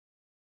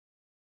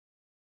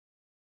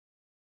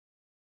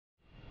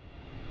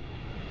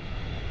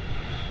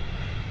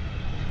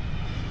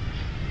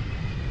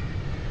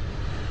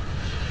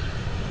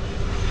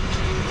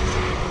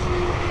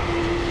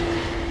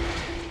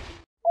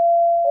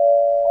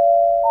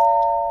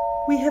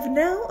We have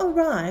now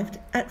arrived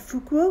at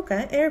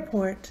Fukuoka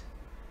Airport.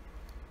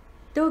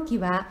 当機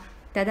は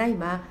ただい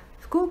ま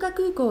福岡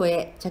空港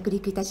へ着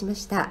陸いたしま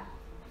した。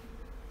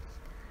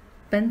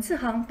本次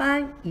航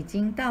班已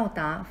经到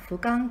达福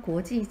冈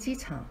国际机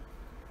场。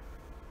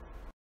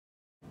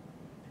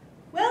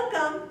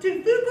Welcome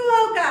to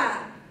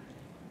Fukuoka!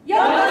 よう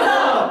こ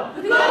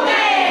そ福岡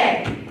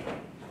へ!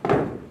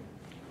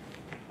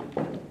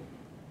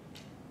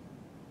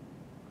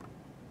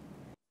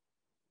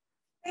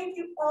 Thank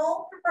you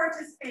all for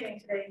participating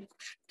today.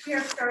 We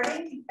are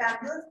starting the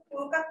fabulous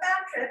Fukuoka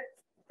fan trip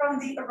from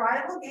the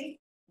arrival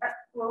gate at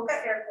Fukuoka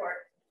Airport.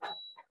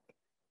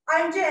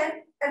 I'm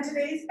Jen, and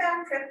today's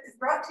fan trip is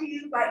brought to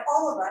you by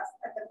all of us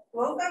at the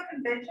Fukuoka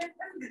Convention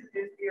and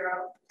Visitors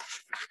Bureau.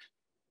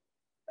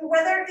 The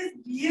weather is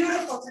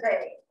beautiful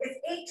today. It's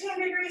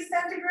 18 degrees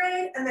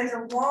centigrade and there's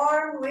a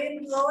warm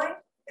wind blowing.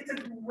 It's a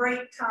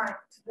great time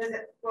to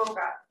visit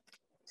Fukuoka.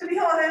 To be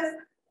honest,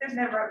 there's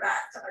never a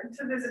bad time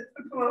to visit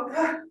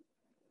Fukuoka.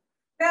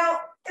 Now,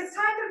 it's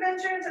time to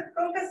venture into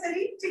Fukuoka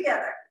City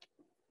together.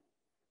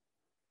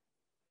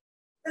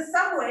 The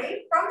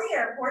subway from the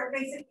airport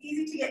makes it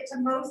easy to get to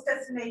most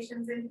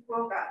destinations in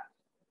Fukuoka.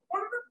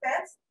 One of the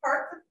best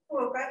parts of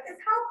Fukuoka is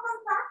how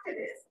compact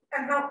it is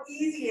and how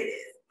easy it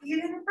is,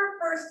 even for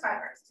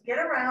first-timers, to get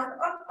around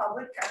on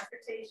public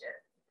transportation.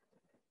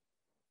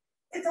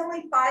 It's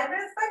only 5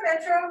 minutes by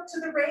metro to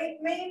the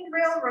main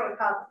railroad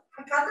hub,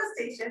 Hakata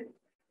Station,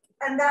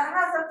 and that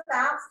has a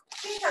fast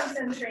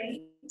Shinkansen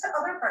train to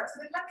other parts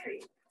of the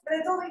country. And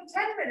it's only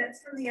 10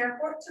 minutes from the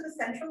airport to the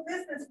central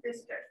business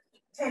district,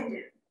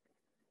 Tenjin.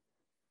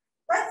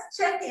 Let's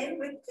check in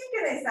with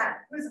Kikune-san,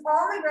 who's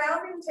on the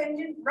ground in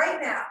Tenjin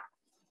right now.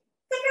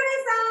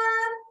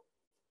 Kikune-san!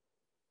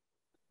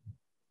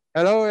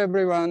 Hello,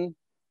 everyone.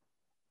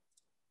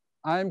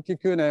 I'm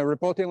Kikune,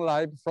 reporting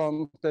live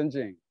from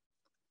Tenjin.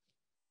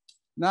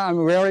 Now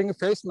I'm wearing a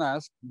face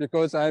mask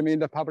because I'm in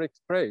the public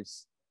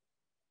place.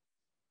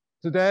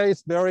 Today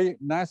is very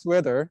nice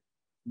weather,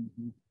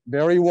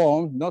 very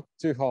warm, not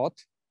too hot,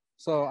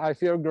 so I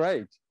feel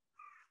great.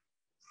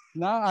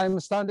 Now I'm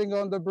standing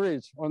on the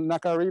bridge on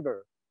Naka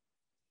River.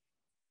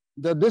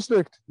 The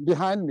district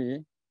behind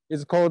me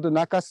is called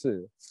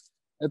Nakasu.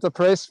 It's a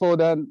place for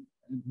the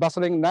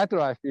bustling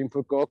nightlife in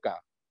Fukuoka.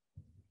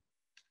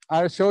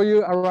 I'll show you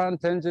around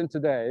Tenjin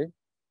today,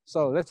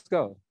 so let's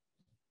go.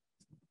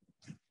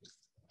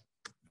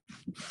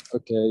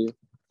 Okay,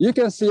 you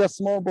can see a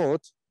small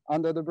boat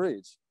under the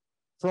bridge.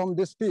 From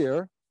this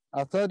pier,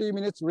 a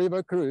 30-minute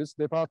river cruise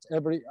departs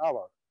every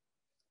hour.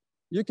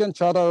 You can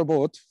charter a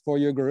boat for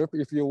your group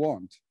if you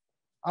want.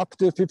 Up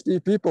to 50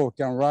 people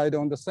can ride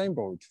on the same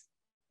boat.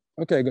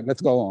 Okay, good.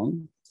 Let's go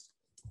on.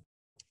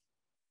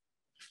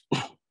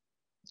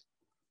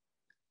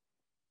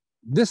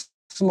 This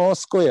small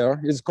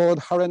square is called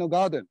Hareno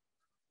Garden,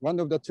 one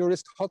of the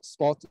tourist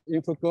hotspots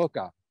in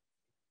Fukuoka.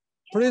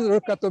 Please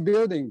look at the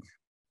building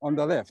on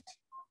the left.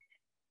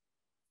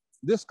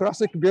 This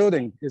classic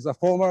building is a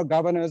former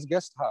governor's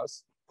guest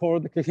house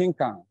called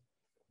Kihinkan.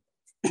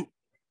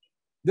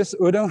 This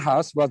wooden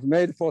house was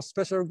made for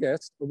special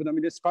guests of the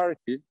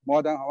municipality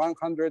more than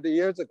 100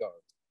 years ago.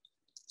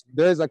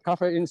 There is a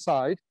cafe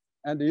inside,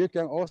 and you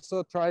can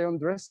also try on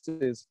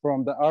dresses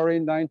from the early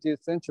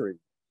 19th century.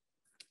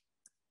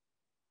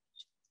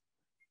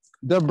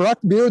 The black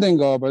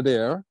building over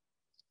there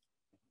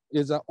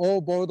is an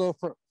Old Bordeaux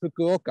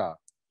Fukuoka,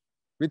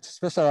 which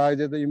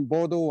specializes in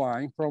Bordeaux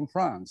wine from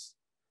France.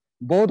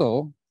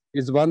 Bordeaux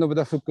is one of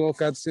the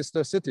Fukuoka's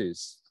sister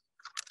cities.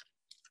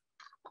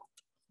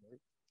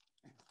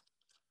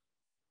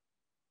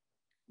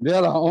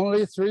 There are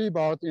only 3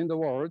 bars in the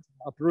world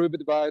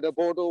approved by the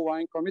Bordeaux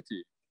Wine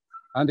Committee,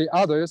 and the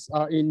others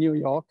are in New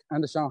York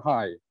and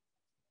Shanghai.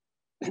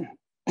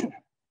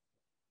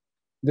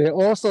 They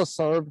also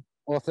serve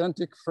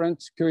authentic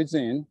French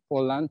cuisine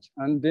for lunch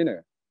and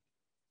dinner.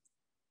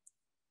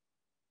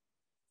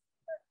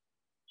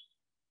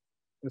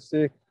 You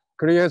see,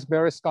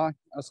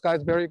 sky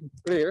is very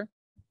clear,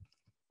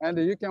 and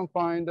you can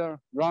find a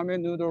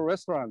ramen noodle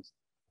restaurant,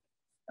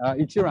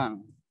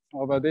 Ichiran,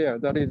 over there.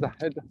 That is the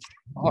head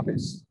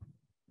office.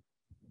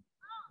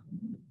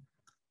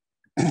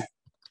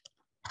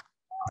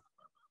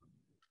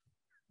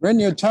 When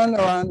you turn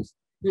around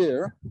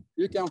here,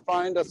 you can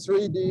find a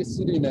 3D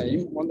city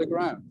name on the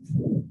ground.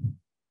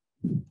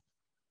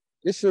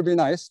 It should be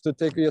nice to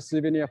take your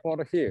souvenir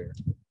photo here,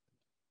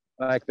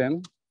 like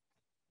them.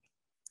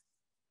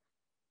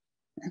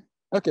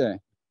 Okay,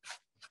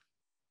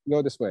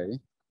 go this way.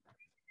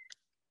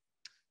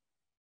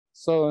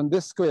 So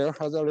this square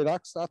has a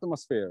relaxed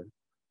atmosphere.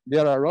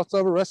 There are lots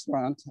of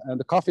restaurants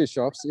and coffee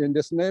shops in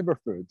this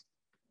neighborhood,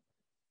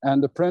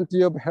 and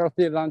plenty of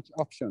healthy lunch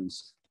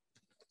options.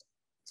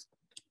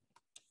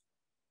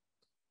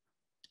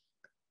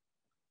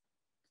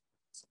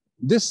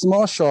 This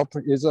small shop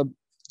is a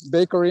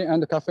bakery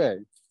and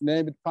cafe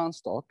named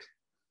Panstock.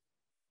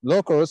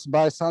 Locals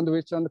buy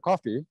sandwich and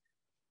coffee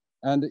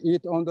and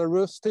eat on the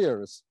roof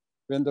stairs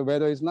when the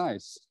weather is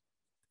nice.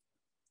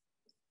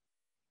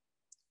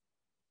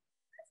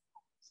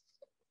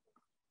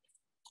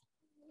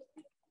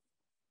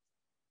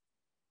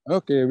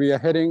 Okay, we are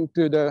heading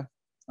to the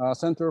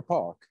Central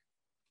Park.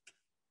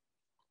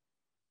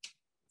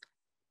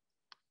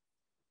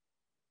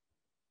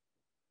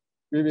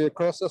 We will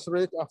cross the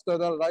street after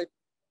the light,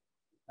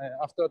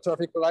 after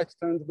traffic light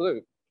turns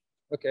blue.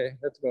 Okay,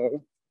 let's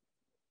go.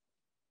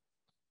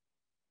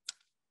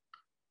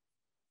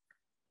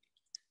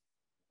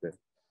 Okay.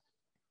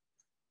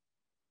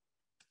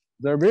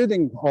 The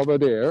building over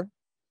there,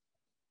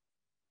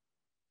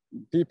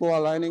 people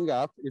are lining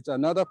up. It's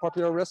another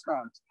popular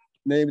restaurant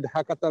named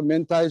Hakata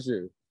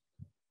Mentaiju.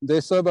 They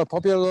serve a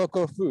popular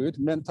local food,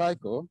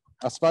 mentaiko,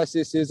 a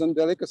spicy seasoned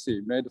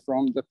delicacy made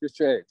from the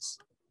fish eggs.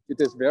 It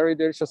is very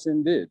delicious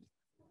indeed.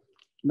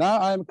 Now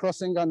I'm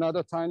crossing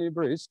another tiny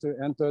bridge to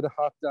enter the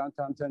hot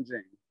downtown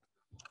Tenjin.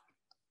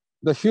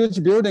 The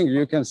huge building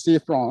you can see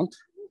front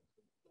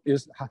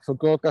is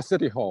Fukuoka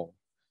City Hall.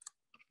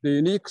 The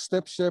unique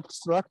step-shaped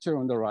structure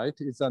on the right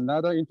is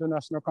another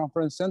international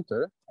conference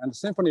center and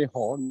symphony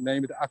hall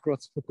named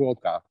Across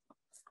Fukuoka.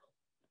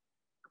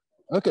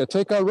 Okay,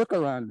 take a look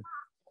around.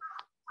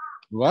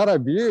 What a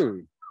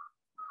view.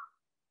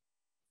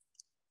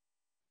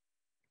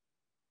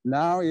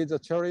 Now is the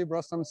cherry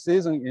blossom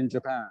season in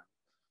Japan.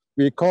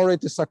 We call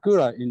it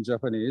sakura in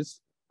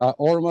Japanese, are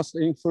almost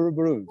in full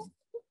bloom.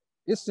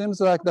 It seems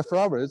like the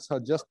flowers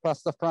have just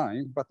passed the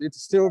prime, but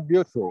it's still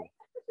beautiful.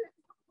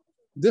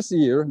 This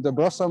year, the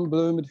blossom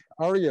bloomed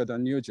earlier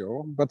than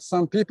usual, but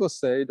some people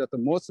say that the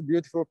most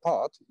beautiful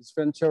part is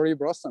when cherry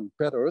blossom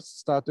petals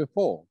start to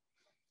fall.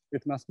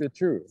 It must be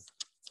true.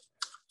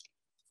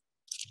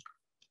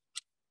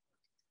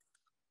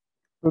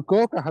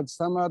 Fukuoka has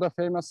some other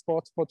famous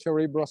spots for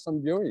cherry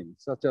blossom viewing,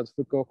 such as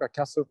Fukuoka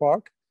Castle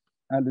Park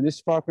and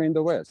Nishi Park in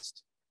the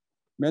west.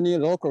 Many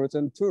locals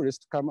and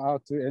tourists come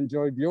out to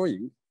enjoy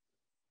viewing,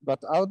 but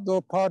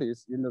outdoor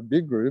parties in the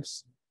big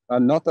groups are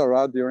not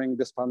allowed during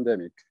this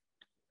pandemic.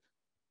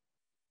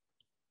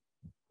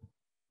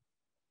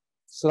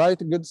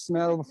 Slight good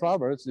smell of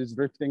flowers is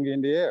drifting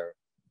in the air.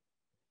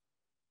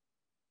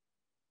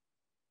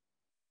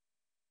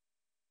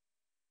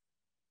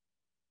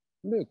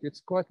 Look,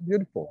 it's quite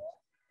beautiful.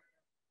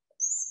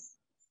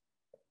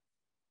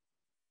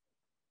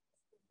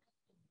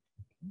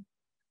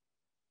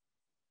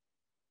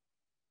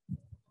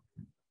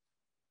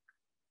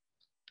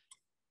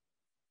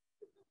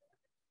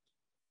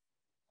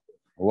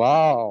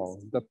 Wow,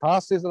 the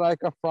path is like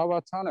a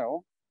flower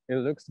tunnel. It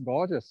looks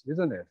gorgeous,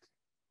 isn't it?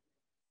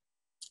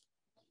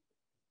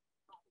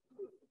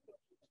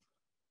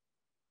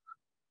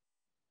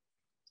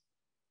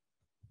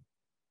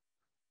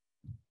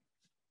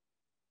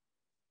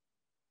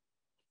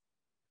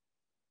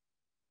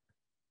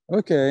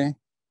 Okay,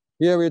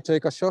 here we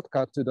take a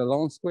shortcut to the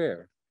Lawn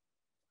Square.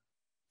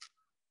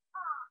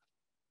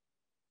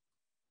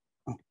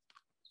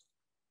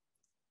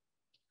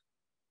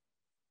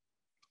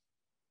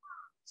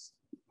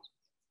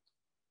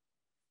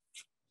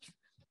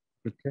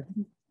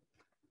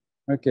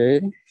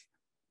 Okay.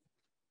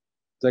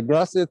 The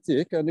grass is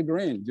thick and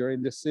green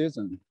during this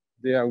season.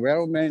 They are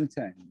well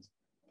maintained.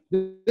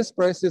 This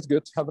place is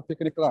good to have a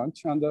picnic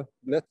lunch and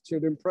let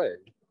children play.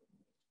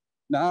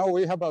 Now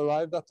we have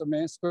arrived at the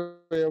main square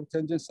of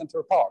Tenjin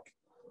Central Park.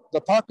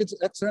 The park is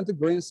excellent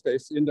green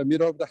space in the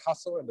middle of the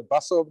hustle and the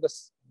bustle of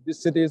the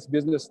city's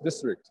business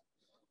district.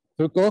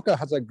 Fukuoka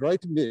has a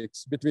great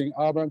mix between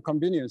urban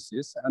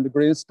conveniences and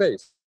green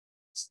space.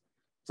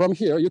 From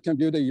here, you can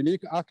view the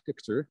unique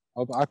architecture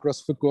of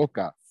Across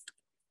Fukuoka.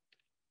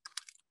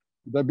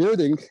 The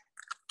building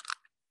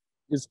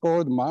is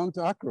called Mount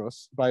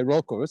Across by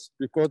locals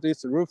because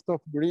its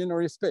rooftop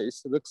greenery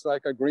space looks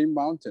like a green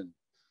mountain.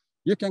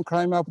 You can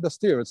climb up the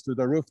stairs to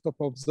the rooftop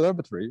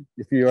observatory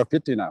if you are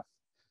fit enough.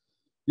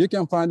 You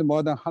can find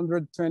more than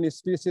 120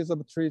 species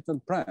of trees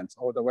and plants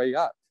all the way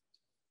up.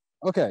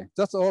 Okay,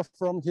 that's all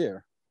from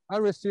here. I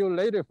will see you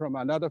later from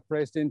another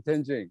place in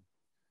Tenjin.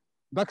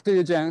 Back to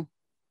you, Jen.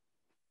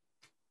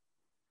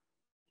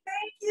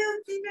 Thank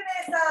you,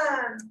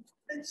 Kikune-san.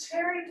 The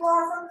cherry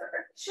blossoms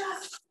are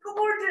just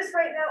gorgeous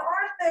right now,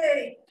 aren't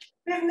they?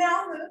 We've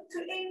now moved to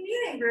a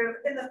meeting room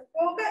in the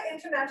Fukuoka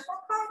International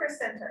Congress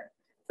Center,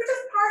 which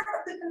is part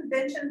of the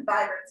convention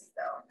vibrancy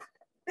zone.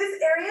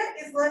 This area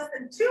is less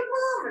than 2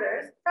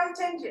 kilometers from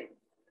Tenjin.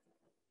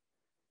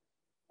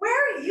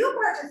 Where are you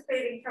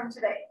participating from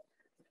today?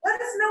 Let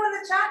us know in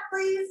the chat,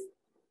 please.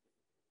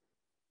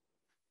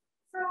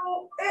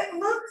 So it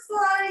looks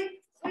like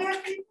we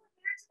have people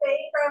here today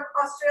from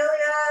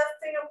Australia,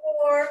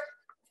 Singapore,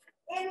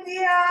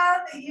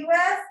 India, the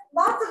US,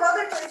 lots of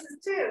other places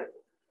too.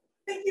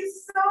 Thank you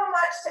so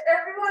much to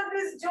everyone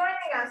who's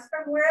joining us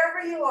from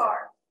wherever you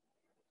are.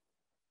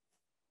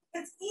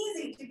 It's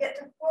easy to get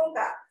to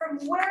Fukuoka from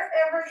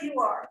wherever you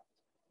are.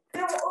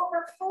 There were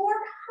over 400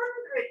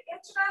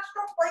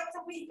 international flights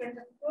a week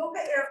into Fukuoka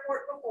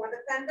Airport before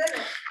the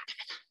pandemic.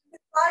 You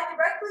can fly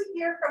directly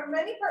here from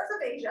many parts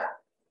of Asia,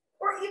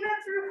 or even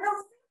through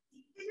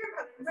Helsinki if you're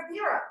coming from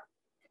Europe.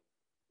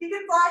 You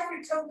can fly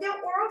through Tokyo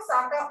or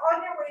Osaka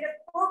on your way to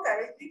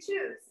Fukuoka if you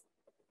choose.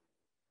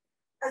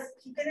 As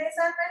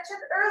Kikune-san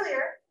mentioned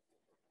earlier,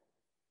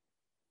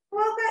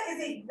 Fukuoka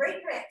is a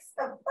great mix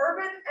of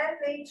urban and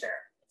nature.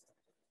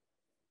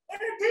 In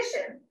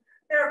addition,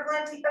 there are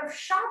plenty of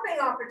shopping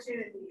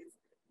opportunities,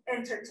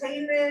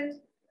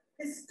 entertainment,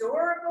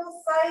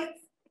 historical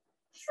sites,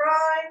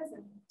 shrines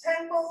and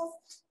temples,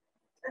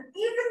 and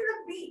even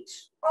the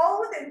beach,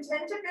 all within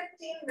 10 to 15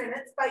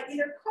 minutes by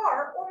either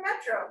car or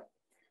metro.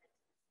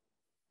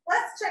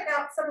 Let's check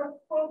out some of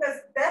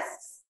Fukuoka's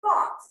best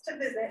spots to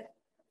visit.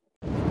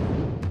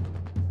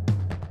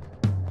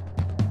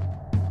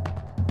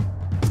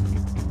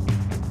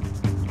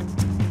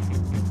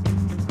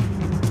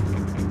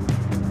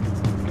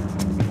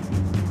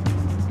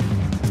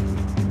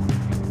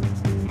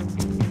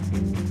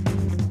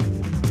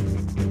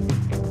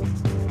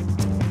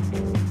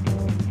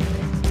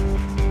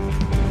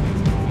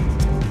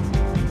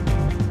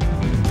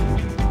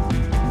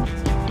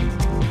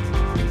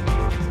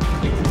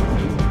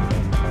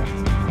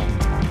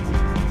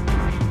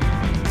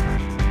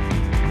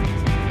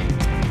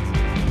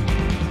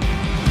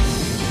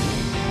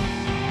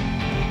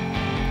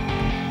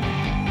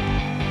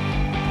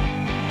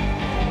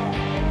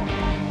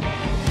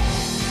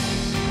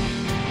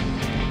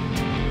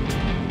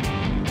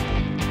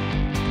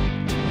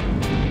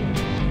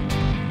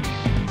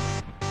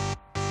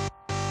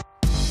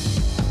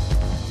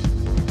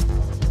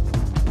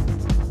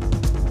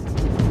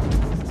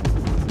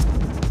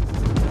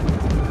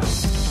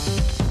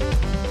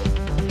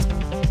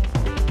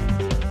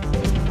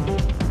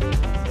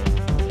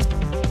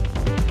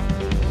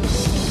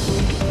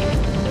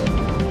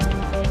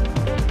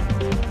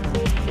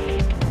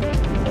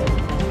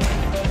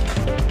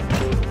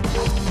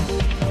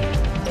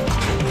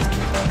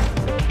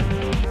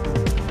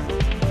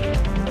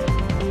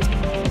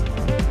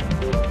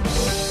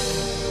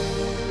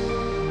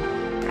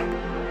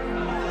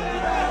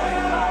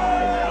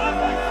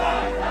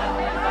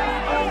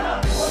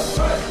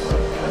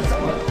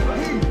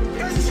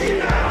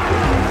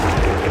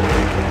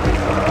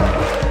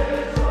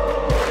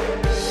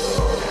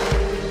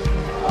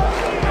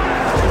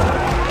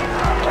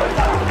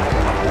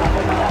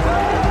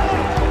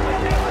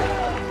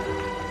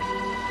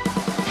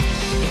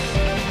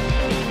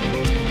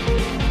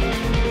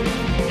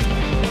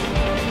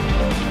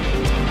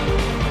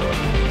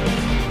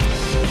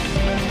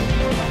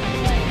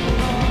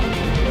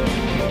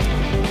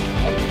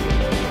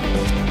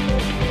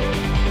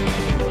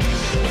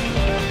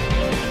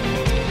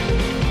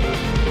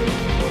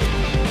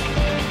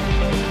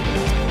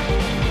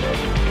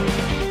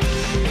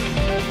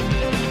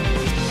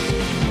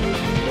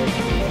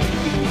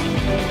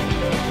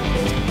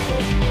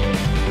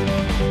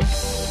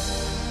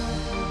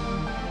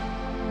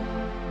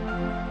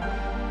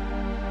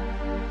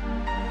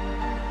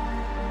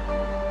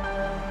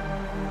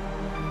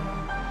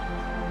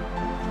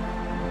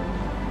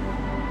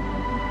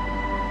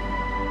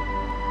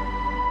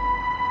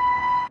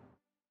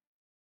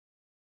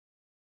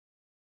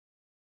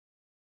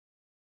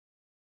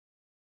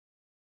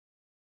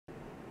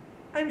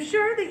 I'm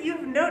sure that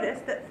you've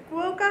noticed that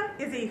Fukuoka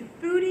is a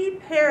foodie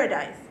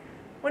paradise.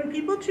 When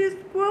people choose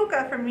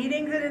Fukuoka for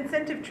meetings and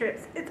incentive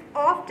trips, it's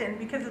often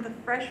because of the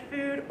fresh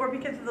food or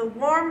because of the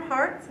warm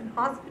hearts and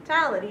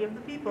hospitality of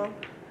the people.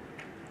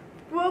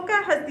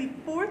 Fukuoka has the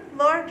 4th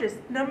largest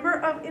number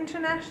of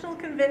international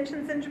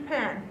conventions in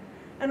Japan,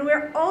 and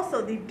we're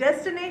also the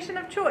destination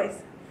of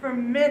choice for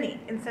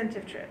many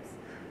incentive trips.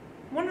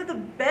 One of the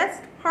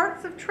best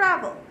parts of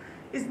travel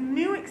is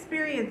new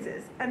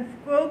experiences, and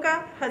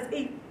Fukuoka has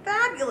a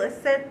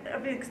fabulous set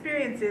of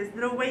experiences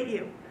that await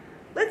you.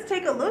 Let's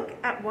take a look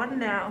at one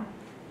now.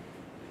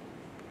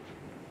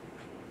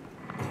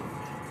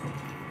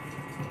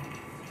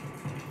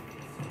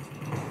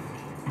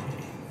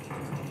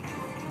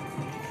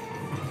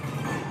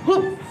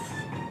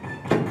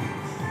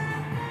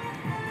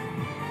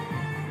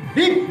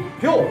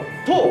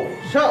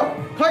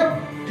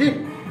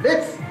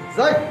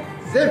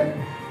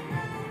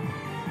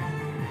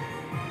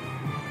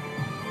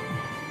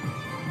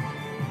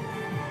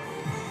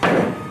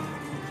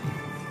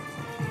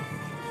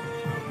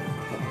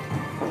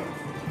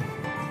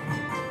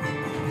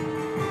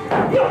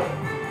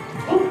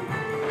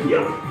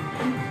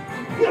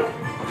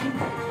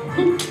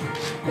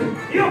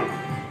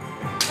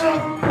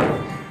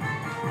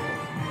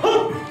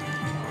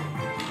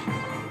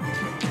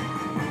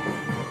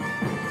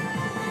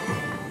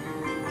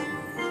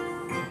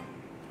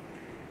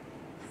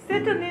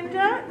 Seto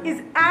Ninja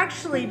is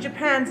actually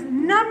Japan's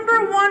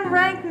 #1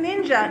 ranked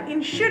ninja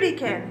in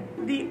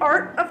Shuriken, the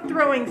art of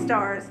throwing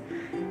stars.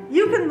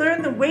 You can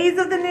learn the ways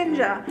of the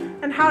ninja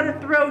and how to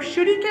throw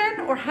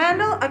shuriken or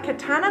handle a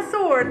katana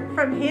sword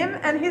from him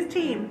and his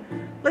team.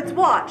 Let's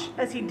watch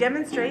as he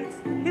demonstrates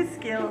his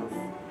skills.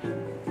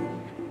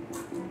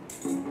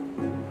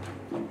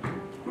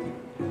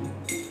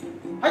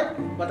 はい、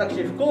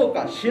私福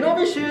岡忍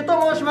び衆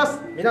と申しま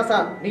す。皆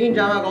さん忍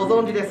者はご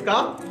存知です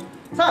か？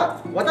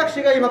さあ、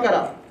私が今か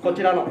らこ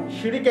ちらの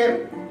手裏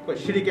剣、これ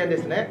手裏剣で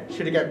すね。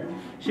手裏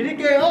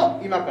剣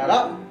を今か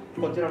ら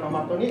こちらの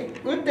的に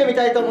打ってみ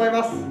たいと思い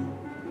ます。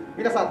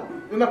皆さん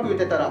うまく打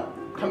てたら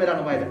カメラ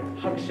の前で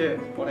拍手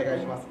お願い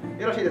します。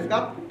よろしいです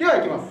か？では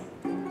行きます。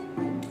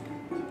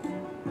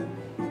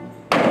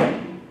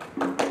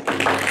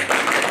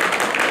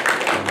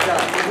じゃあ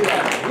次は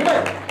2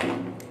枚。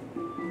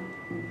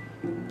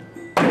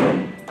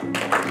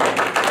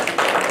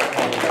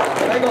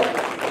最後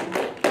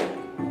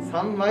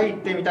3枚いっ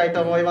てみたい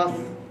と思います。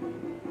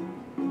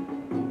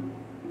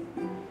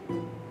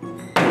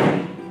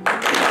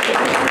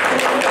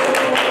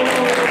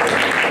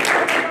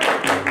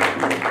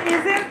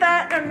Isn't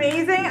that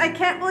amazing? I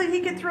can't believe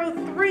he could throw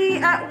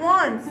 3 at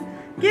once.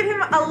 Give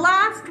him a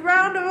last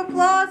round of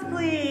applause,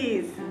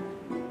 please.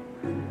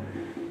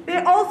 They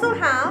also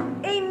have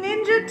a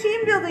ninja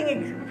team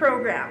building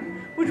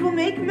program, which will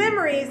make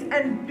memories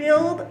and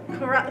build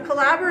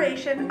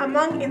collaboration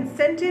among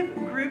incentive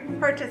group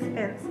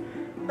participants.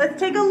 Let's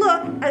take a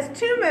look as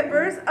 2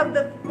 members of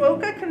the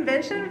Fukuoka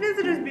Convention and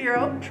Visitors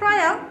Bureau try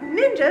out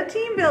ninja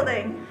team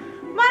building.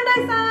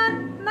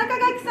 Mandai-san,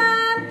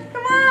 Nakagaki-san,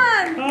 come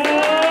on!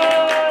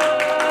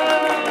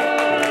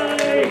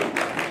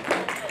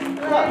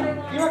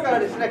 今から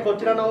ですね、こ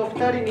ちらのお二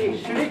人に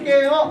手裏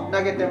剣を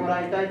投げても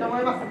らいたいと思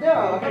います。で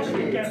は私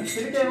に手裏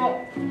剣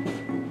を。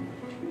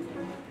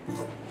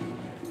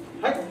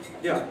はい、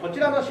ではこち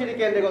らの手裏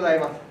剣でござい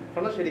ます。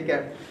この手裏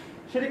剣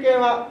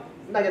は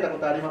投げたこ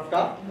とあります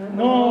か？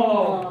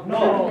 No.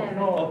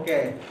 OK。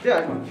で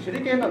は手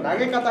裏剣の投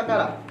げ方か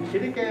ら、手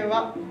裏剣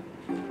は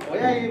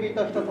親指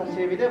と人差し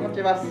指で持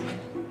ちます。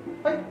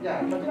はい、じゃ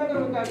あこちら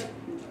の向かい、こ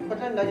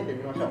ちらに投げて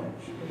みましょう。はい、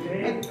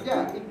じ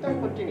ゃあ一旦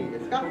こっちにいい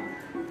ですか？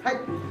はい、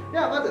で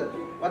はまず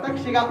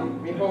私が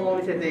見本を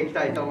見せていき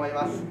たいと思い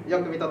ます。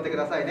よく見とってく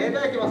ださいね。じ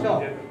ゃあ行きましょ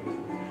う。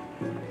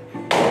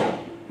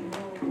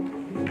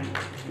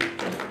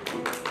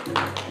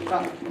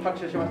さあ、拍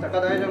手しましたか？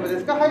大丈夫で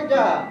すか？はい、じ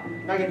ゃあ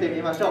投げて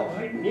みましょう。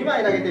2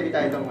枚投げてみ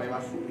たいと思いま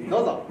す。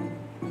どうぞ。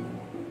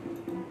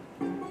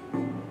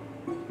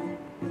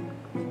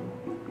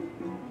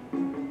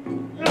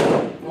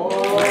おー、行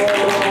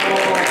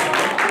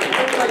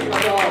きま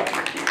しょう。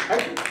はい。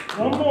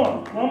One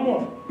more.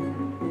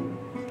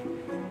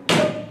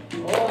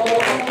 は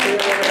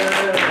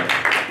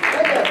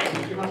い、じゃあ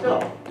行きましょう。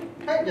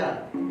はい、じゃあ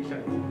一緒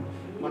に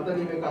的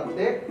に向かっ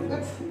て打つ。よ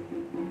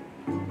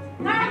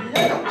いし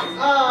ょ。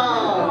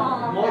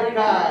ああ、もう一回。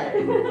は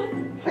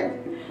い。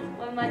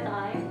One more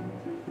time.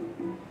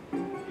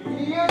 よ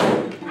いしょ。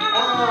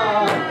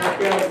ああ、オッ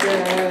ケーオッケー。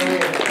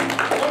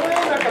このよ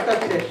うな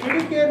形で手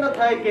裏剣の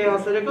体験を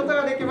すること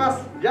ができま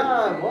す。じ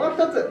ゃあもう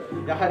一つ、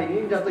やはり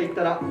忍者といっ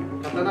たら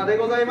刀で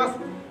ございます。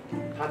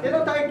盾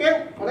の体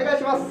験お願い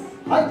します。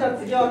はい、じゃあ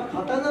次は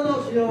刀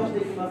の使用をして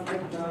いきます。はい、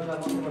刀じゃあ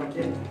持ってもらって、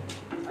はい、しっ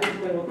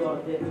かり持ってもらっ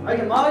て、はい、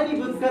じゃあ周り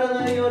にぶつから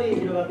ないように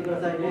広がってくだ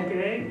さい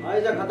ね。は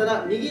い、じゃあ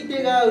刀、右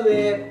手が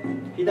上、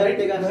左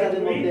手が下で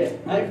持って、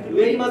はい、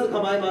上にまず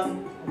構えます。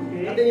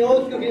縦に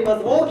大きく切りま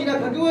す。大きな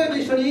掛け声と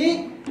一緒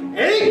に、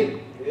えい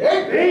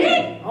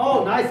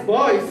おー、ナイス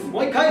ボイス。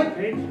もう一回、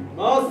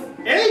ます。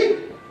じ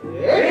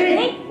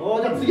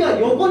ゃあ次は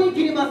横に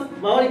切ります。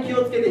周り気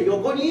をつけて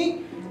横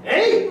に、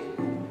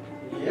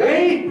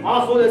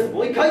あ、そうです。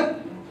もう一回。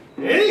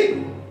い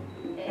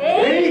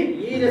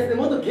いですね。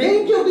もっと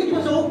元気よくいき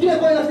ましょう。大きな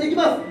声出していき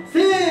ます。せ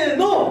ー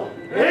の。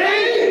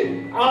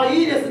あ、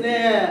いいです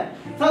ね。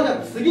さあ、じゃあ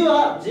次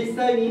は実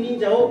際に忍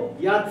者を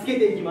やっつけ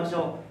ていきまし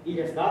ょう。いい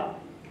ですか？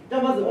じゃ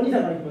あまずお兄さ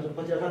んからいきましょう。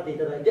こちら立ってい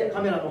ただいて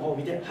カメラの方を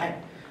見て、はい。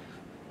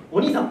お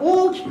兄さん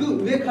大き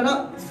く上か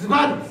らズ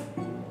バッです。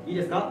いい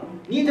ですか？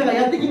忍者が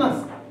やってきま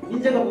す。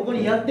忍者がここ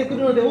にやってく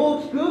るので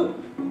大きく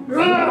う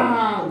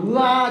わ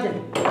ーで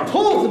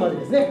ポーズまで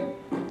ですね。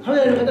カメ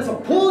ラに向かってその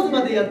ポーズ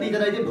までやっていた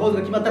だいて、ポーズ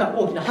が決まったら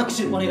大きな拍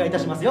手お願いいた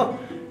しますよ。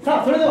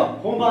さあ、それでは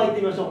本番行っ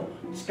てみましょ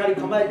う。しっかり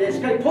構えてし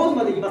っかりポーズ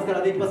までいきますか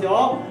らね。いきます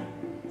よ。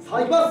さ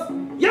あ、いきます。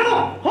やろう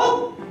ほっ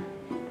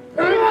う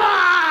わ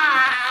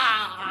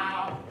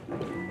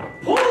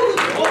ーポーズ大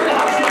きな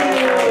拍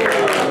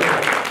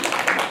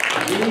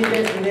手。いい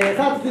ですね。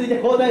さあ、続いて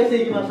交代し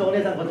ていきましょう。お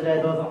姉さんこちらへ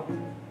どうぞ。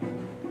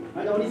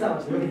はい、お兄さん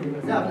はちょっと避けて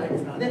ください。危ないで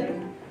すから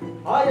ね。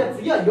はい、じゃあ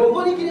次は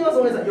横に切ります。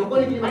お姉さん横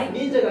に切ります。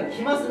忍者が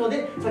来ますの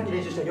で、さっき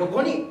練習した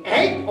横に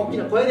大き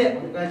な声で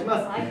お願いしま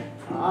す。は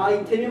い、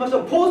行ってみましょ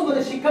う。ポーズま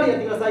でしっかりやっ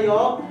てください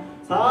よ。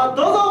さあ、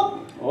どうぞ。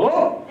ポー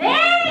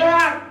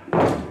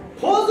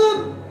ズ。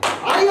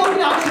はい、大き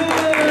な拍手。は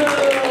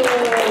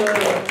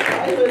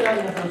い、それでは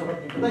皆さん座っ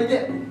ていただい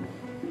て、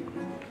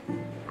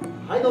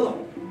はい、どうぞ。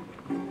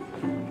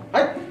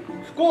はい、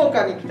福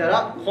岡に来た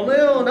らこの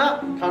よう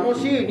な楽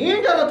しい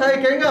忍者の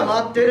体験が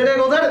待っているで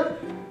ござる。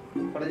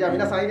これじゃあ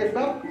皆さんいいです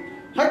か？は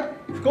い、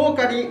福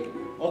岡に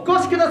お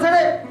越しくださ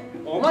れ。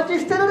お待ち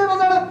してるでご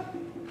ざる。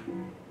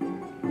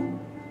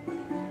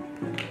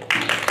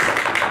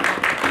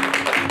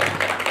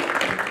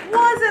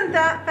Wasn't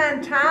that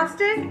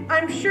fantastic?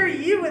 I'm sure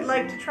you would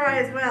like to try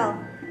as well.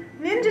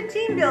 Ninja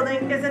team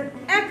building is an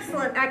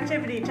excellent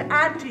activity to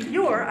add to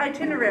your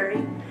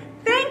itinerary.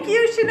 Thank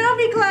you,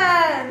 Shinobi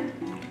Clan!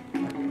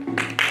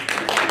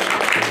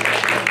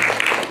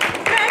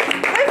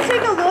 Next, let's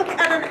take a look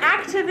at an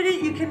activity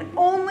you can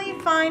only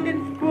find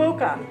in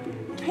Fukuoka.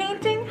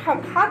 painting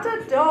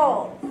Hakata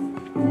dolls.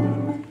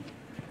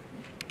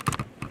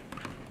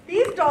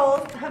 These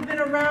dolls have been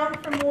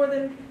around for more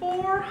than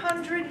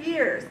 400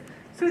 years,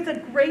 so it's a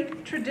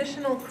great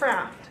traditional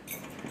craft.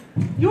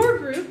 Your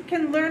group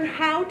can learn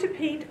how to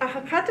paint a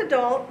Hakata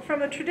doll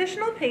from a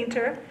traditional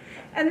painter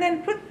and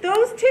then put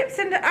those tips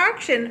into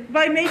action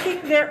by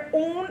making their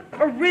own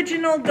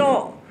original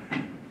doll.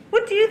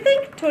 What do you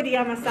think,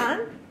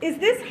 Toriyama-san? Is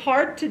this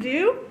hard to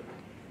do?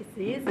 It's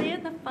easy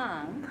and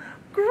fun.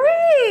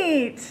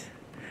 Great!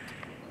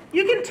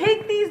 You can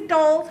take these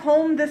dolls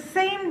home the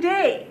same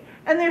day,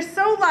 and they're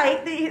so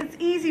light that it's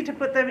easy to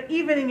put them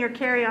even in your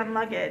carry-on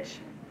luggage.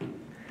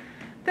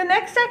 The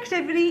next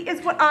activity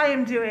is what I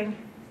am doing,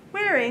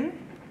 wearing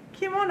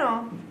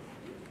kimono.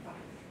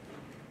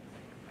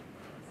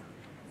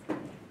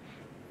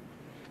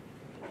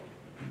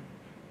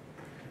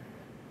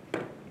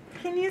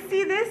 Can you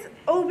see this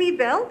obi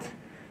belt?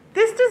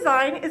 This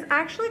design is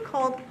actually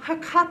called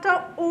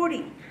Hakata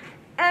Ori.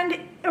 And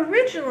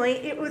originally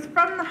it was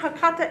from the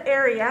Hakata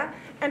area,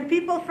 and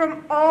people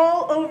from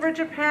all over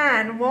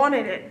Japan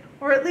wanted it,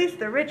 or at least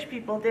the rich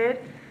people did.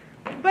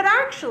 But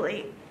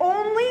actually,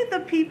 only the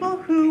people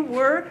who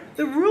were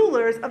the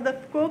rulers of the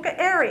Fukuoka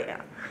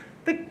area,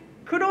 the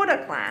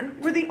Kuroda clan,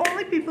 were the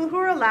only people who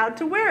were allowed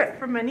to wear it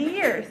for many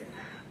years.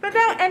 But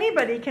now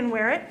anybody can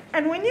wear it,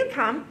 and when you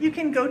come, you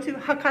can go to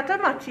Hakata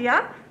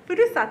Machiya,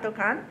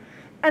 Furusato-kan,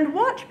 and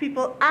watch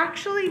people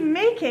actually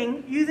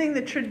making, using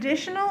the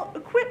traditional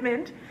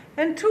equipment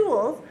and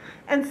tools,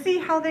 and see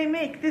how they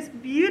make this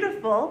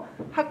beautiful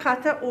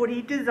Hakata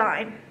Ori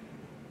design.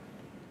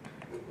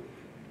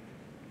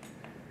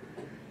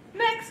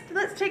 Next,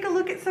 let's take a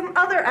look at some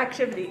other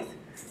activities.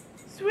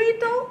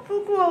 Suito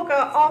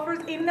Fukuoka offers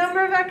a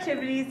number of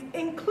activities,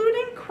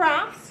 including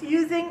crafts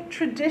using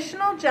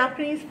traditional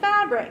Japanese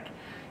fabric.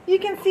 You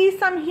can see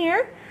some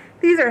here.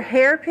 These are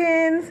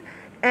hairpins,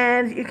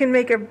 and you can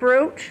make a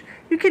brooch.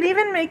 You can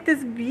even make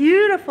this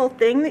beautiful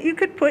thing that you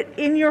could put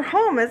in your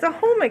home as a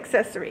home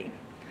accessory.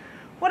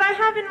 What I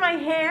have in my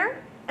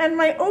hair and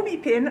my obi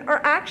pin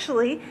are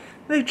actually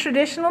the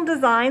traditional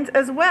designs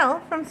as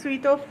well from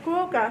Suito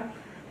Fukuoka.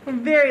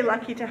 I'm very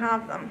lucky to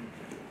have them.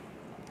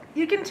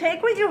 You can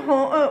take what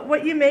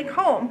you make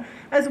home,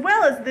 as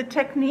well as the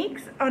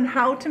techniques on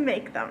how to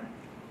make them.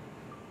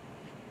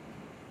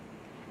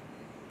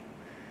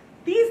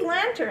 These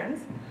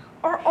lanterns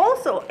are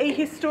also a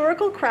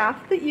historical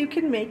craft that you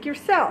can make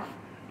yourself.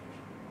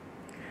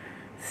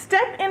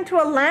 Step into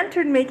a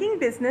lantern making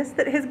business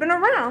that has been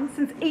around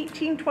since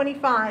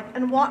 1825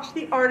 and watch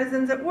the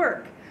artisans at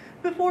work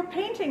before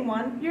painting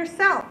one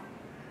yourself.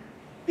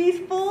 These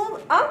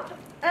fold up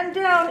and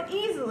down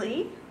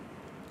easily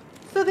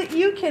so that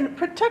you can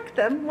protect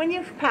them when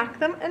you pack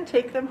them and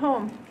take them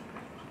home.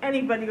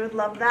 Anybody would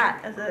love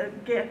that as a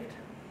gift.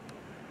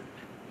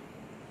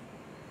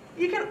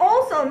 You can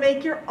also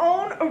make your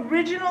own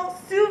original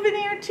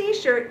souvenir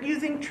t-shirt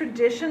using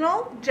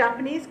traditional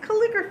Japanese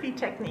calligraphy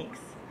techniques.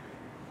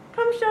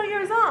 Come show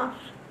yours off.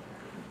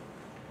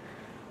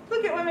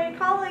 Look at what my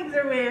colleagues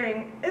are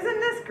wearing. Isn't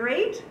this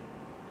great?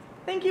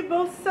 Thank you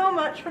both so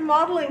much for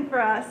modeling for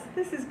us.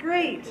 This is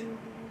great.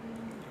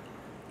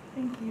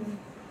 Thank you.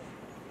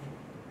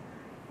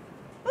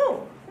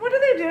 Oh, what are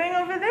they doing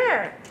over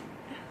there?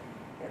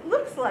 It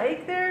looks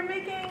like they're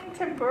making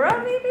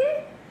tempura,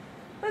 maybe?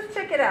 Let's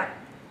check it out.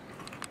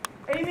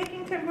 Are you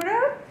making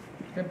tempura?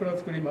 Tempura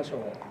作りましょ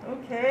う。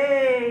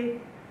 Okay.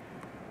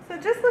 So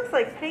it just looks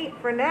like paint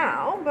for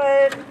now,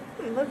 but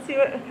let's see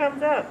what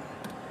comes up.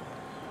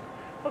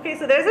 Okay,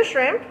 so there's a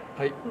shrimp.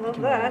 はい。 Love いき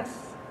ま that.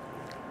 す。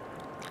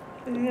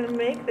 He's going to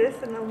make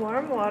this in the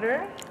warm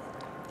water.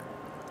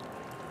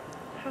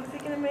 How's he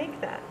going to make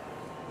that?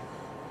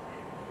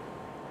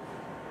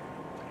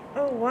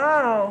 Oh,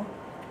 wow.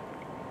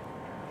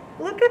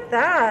 Look at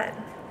that.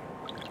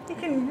 He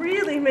can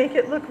really make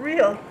it look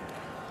real.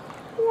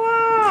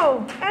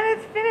 Wow. And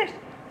it's finished.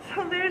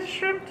 So there's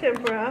shrimp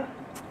tempura.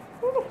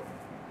 Whew.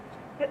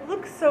 It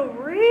looks so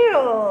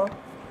real.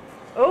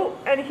 Oh,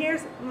 and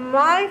here's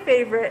my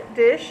favorite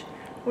dish,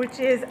 which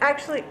is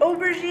actually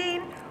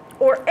aubergine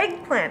or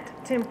eggplant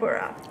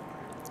tempura.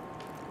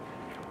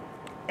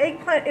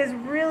 Eggplant is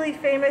really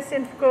famous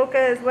in Fukuoka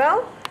as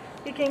well.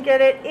 You can get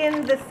it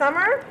in the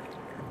summer,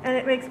 and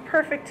it makes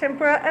perfect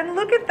tempura. And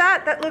look at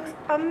that, that looks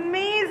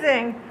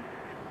amazing.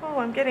 Oh,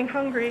 I'm getting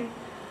hungry.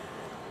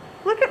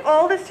 Look at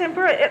all this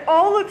tempura. It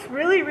all looks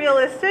really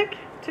realistic.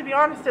 To be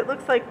honest, it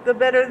looks like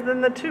better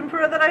than the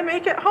tempura that I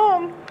make at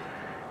home.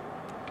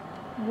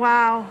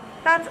 Wow,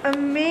 that's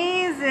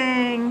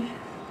amazing.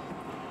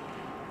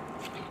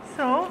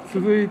 So,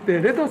 続い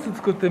てレタス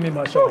作ってみ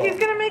ましょ oh, う。 he's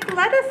gonna make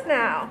lettuce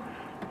now.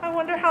 I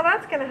wonder how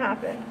that's gonna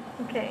happen.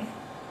 Okay.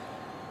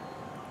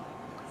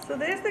 So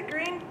there's the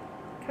green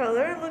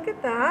color. Look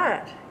at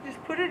that.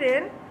 Just put it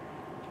in.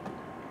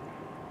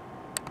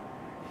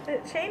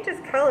 It changes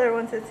color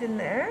once it's in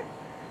there.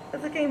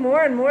 It's looking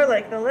more and more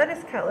like the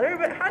lettuce color,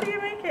 but how do you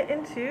make it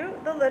into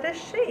the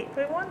lettuce shape?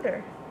 I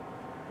wonder.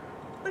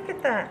 Look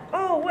at that.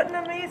 Oh, what an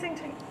amazing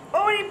thing.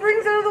 Oh, and he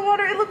brings it out of the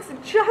water. It looks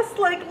just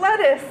like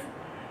lettuce.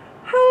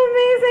 How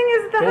amazing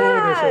is どうでし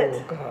ょ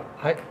that? うか。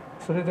はい。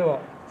それでは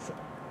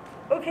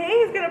Okay,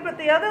 he's gonna put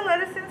the other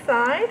lettuce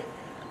inside.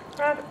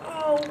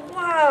 Oh,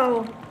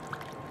 wow.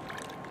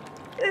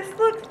 This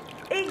looks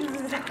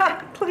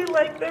exactly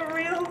like the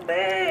real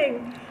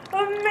thing.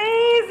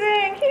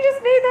 Amazing. He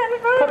just made that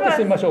in カッ front トし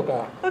てみ of ま us. しょう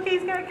か。 Okay,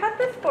 he's gonna cut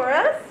this for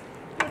us.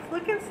 Let's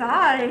look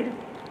inside.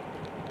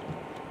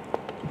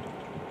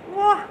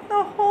 Wow,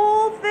 the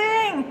whole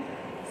thing.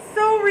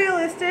 So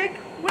realistic.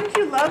 Wouldn't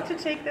you love to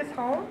take this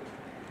home?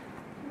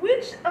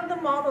 Which of the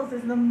models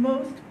is the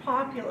most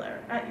popular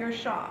at your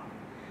shop?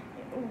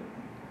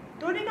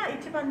 どれが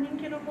一番人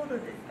気のモデ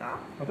ルですか？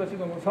私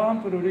どもサ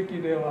ンプル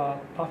歴では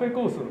パフェ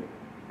コース、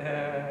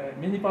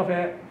ミニパフ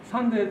ェ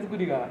サンデー作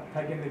りが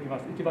体験できま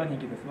す。一番人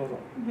気です。どうぞ。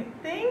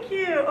 Thank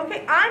you.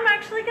 Okay, I'm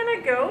actually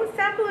gonna go.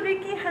 Sample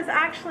Ricky has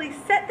actually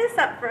set this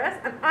up for us,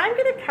 and I'm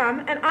gonna come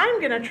and I'm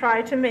gonna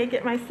try to make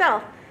it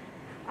myself.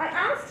 I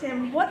asked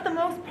him what the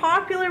most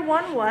popular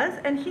one was,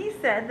 and he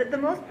said that the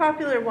most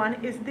popular one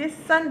is this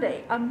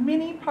sundae, a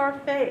mini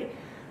parfait.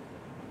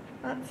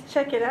 Let's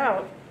check it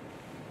out.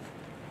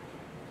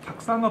 た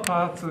くさんの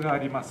パーツがあ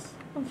ります。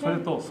それ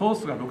とソー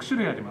スが6種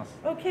類あります。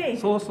 Okay.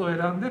 ソースを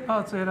選んでパ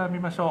ーツを選び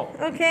ましょ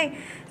う。 Okay,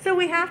 so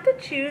we have to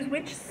choose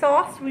which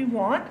sauce we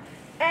want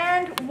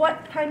and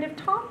what kind of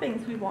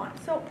toppings we want.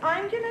 So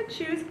I'm gonna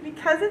choose,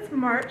 because it's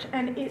March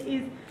and it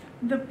is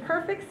the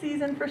perfect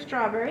season for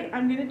strawberry,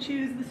 I'm gonna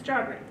choose the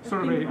strawberry. スト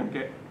ロベリー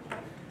OK。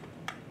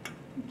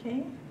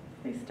 Okay,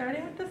 so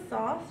starting with the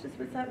sauce, just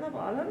put that in the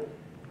bottom.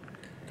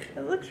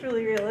 It looks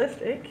really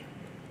realistic.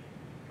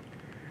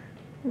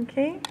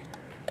 Okay.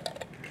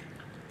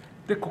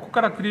 でここ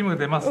からクリームが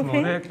出ますの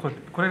で、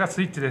これが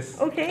スイッチで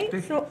す。 Okay, で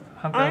so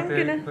反対 I'm 手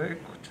gonna で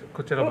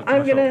こちらを持ち I'm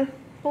ましょう。 gonna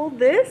hold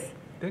this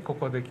でこ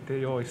こできて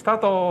用意スター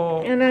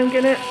ト。 and I'm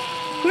gonna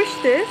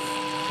push this.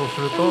 そう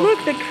する And と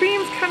look, the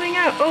cream's coming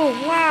out. Oh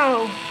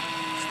wow.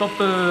 ストッ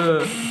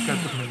プ。一回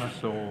止めま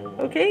しょう。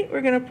 Okay,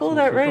 we're gonna そ pull う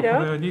that する right とこ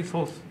の out. ように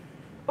ソース。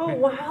 Oh ね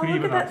wow, クリー look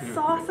ム at が that ついてる。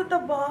 sauce at the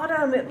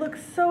bottom. It looks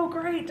so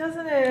great,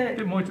 doesn't で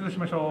it? もう一度し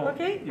ましょう。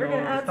 Okay, we're 用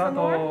gonna 意 add スター some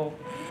ト。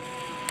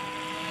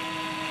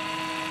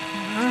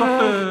ストッ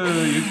プ。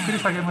ゆっくり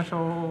下げましょ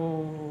う。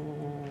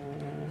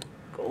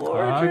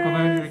はい、この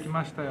ようにでき Gorgeous.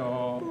 ました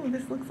よ。 Ooh,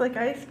 this looks like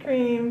ice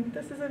cream.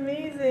 This is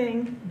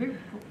amazing. で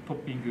トッ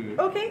ピン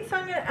グ。 Okay, so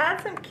I'm gonna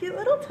add some cute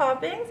little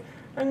toppings.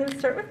 I'm gonna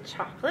start with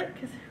chocolate,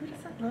 because who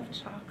doesn't love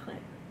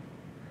chocolate?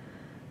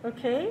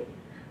 Okay.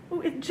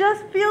 Ooh, it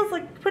just feels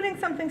like putting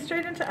something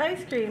straight into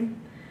ice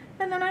cream.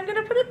 And then I'm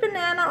gonna put a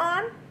banana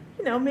on,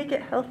 you know, make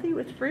it healthy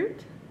with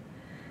fruit.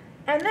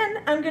 And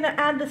then I'm gonna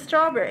add the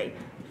strawberry.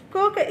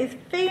 Fukuoka is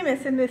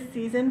famous in this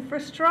season for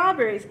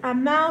strawberries.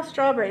 Amao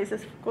strawberries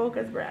is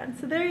Fukuoka's brand.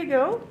 So there you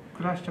go.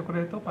 クラッシュチョコ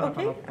レートパラ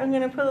パラ Okay, I'm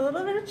gonna put a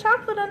little bit of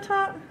chocolate on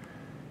top.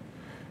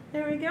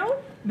 There we go.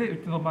 でう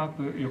ちのマ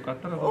ークよかっ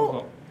たらどう Oh,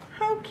 ぞ。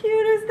 how cute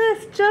is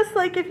this? Just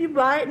like if you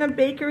buy it in a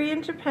bakery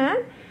in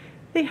Japan,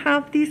 they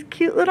have these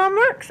cute little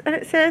marks, and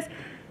it says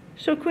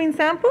Shokuin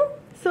Sample.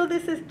 So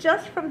this is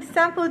just from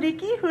Sample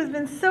Riki, who has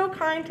been so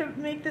kind to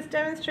make this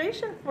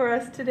demonstration for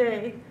us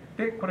today.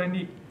 でこれ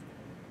に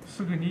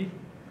すぐに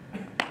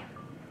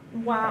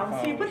Wow,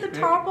 so you put the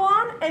top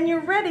on and you're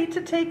ready to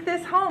take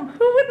this home.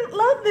 Who wouldn't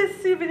love this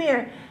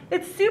souvenir?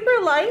 It's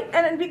super light,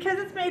 and because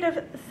it's made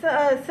of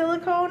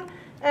silicone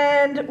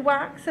and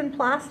wax and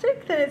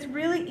plastic, then it's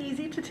really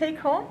easy to take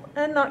home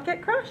and not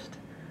get crushed.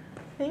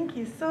 Thank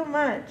you so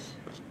much.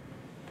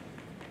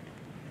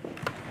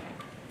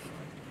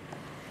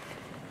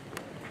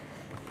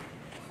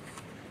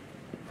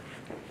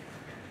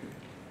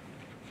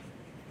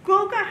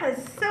 Fukuoka has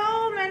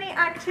so many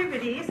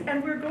activities,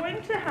 and we're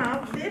going to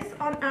have this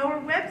on our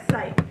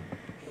website.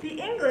 The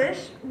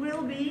English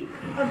will be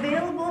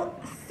available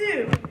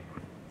soon.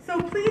 So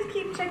please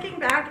keep checking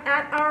back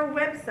at our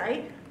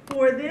website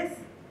for this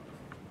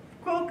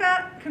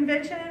Fukuoka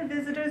Convention and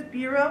Visitors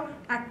Bureau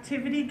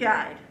Activity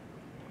Guide.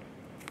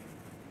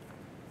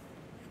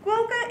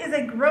 Fukuoka is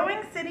a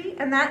growing city,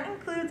 and that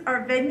includes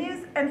our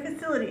venues and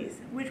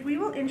facilities, which we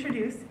will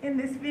introduce in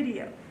this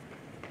video.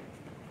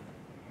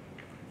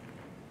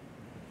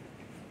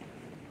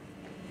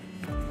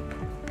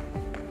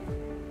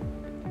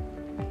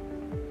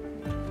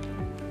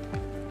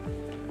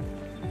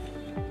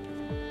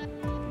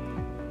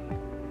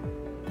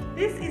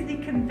 This is the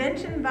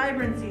Convention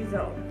Vibrancy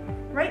Zone,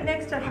 right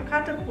next to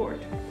Hakata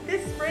Port.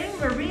 This spring,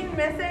 Marine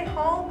Messe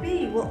Hall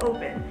B will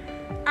open,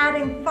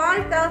 adding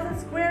 5,000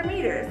 square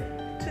meters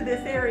to this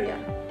area.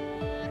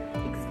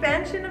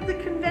 Expansion of the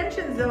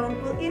convention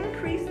zone will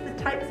increase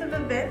the types of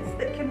events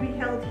that can be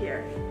held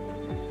here.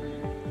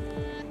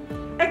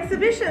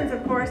 Exhibitions,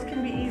 of course,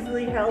 can be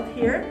easily held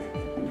here,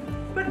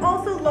 but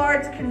also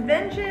large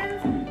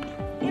conventions,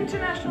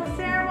 international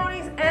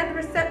ceremonies, and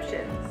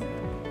receptions.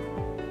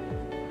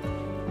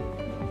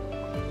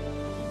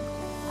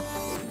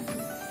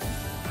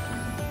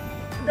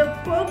 The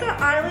Fukuoka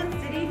Island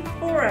City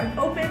Forum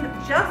opened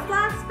just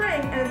last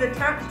spring and is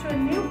attached to a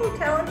new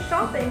hotel and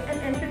shopping and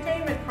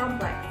entertainment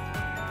complex.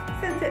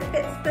 Since it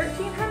fits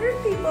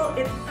 1,300 people,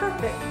 it's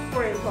perfect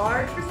for a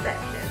large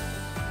reception.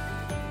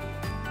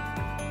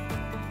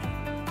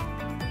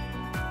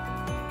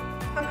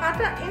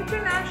 Hakata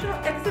International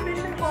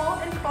Exhibition Hall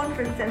and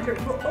Conference Center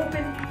will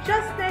open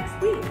just next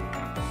week.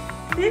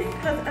 This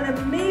has an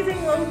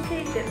amazing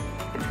location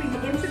between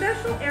the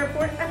International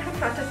Airport and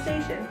Hakata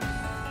Station.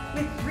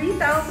 With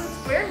 3,000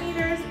 square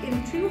meters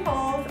in 2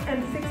 halls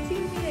and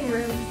 16 meeting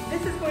rooms,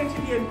 this is going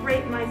to be a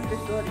great MICE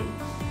facility.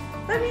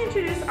 Let me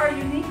introduce our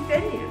unique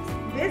venues.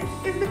 This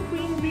is the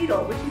Queen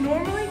Beetle, which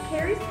normally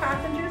carries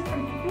passengers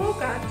from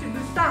Fukuoka to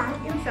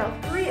Busan in South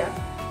Korea.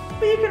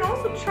 But you can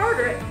also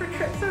charter it for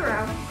trips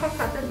around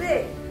Hakata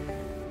Bay.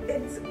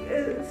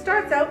 It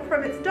starts out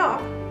from its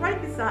dock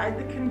right beside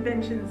the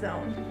convention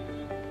zone.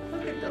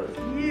 Look at those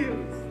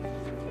views.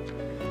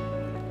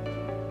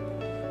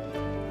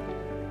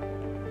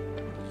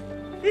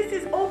 This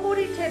is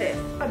Ohori Terrace,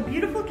 a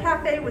beautiful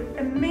cafe with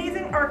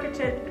amazing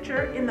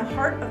architecture in the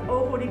heart of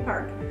Ohori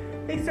Park.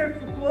 They serve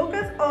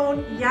Fukuoka's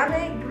own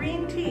Yame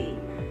green tea,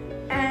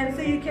 and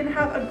so you can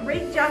have a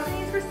great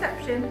Japanese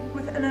reception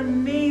with an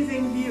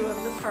amazing view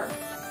of the park.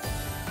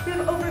 We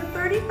have over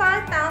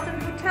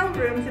 35,000 hotel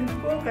rooms in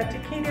Fukuoka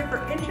to cater for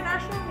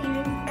international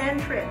meetings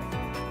and trips.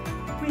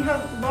 We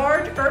have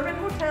large urban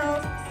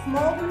hotels,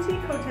 small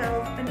boutique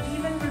hotels, and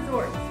even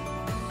resorts.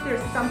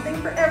 There's something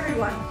for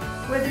everyone,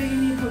 whether you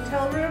need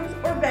hotel rooms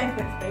or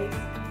banquet space.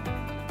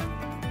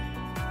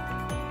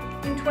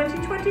 In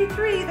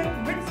 2023, the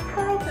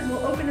Ritz-Carlton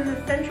will open in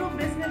the Central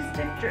Business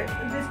District,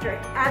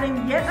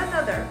 adding yet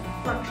another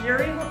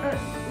luxury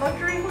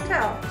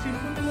hotel to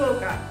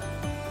Fukuoka.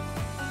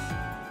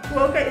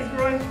 Fukuoka is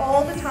growing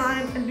all the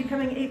time and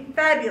becoming a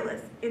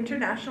fabulous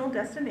international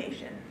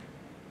destination.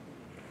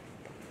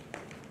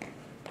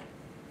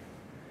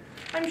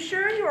 I'm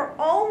sure you are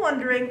all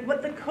wondering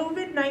what the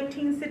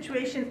COVID-19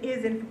 situation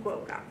is in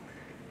Fukuoka.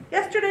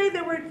 Yesterday,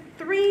 there were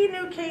 3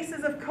 new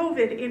cases of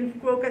COVID in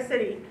Fukuoka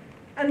City,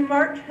 and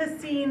March has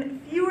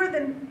seen fewer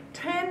than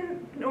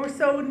 10 or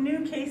so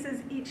new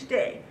cases each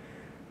day.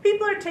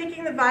 People are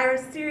taking the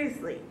virus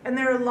seriously, and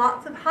there are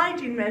lots of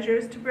hygiene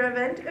measures to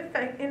prevent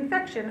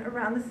infection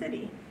around the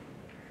city.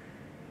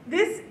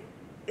 This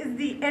is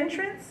the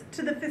entrance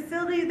to the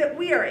facility that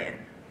we are in,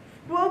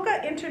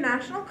 Fukuoka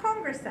International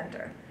Congress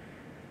Center.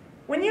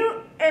 When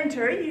you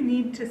enter, you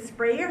need to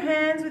spray your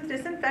hands with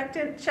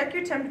disinfectant, check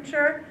your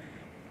temperature,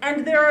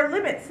 and there are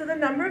limits to the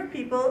number of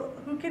people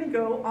who can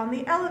go on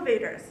the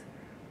elevators.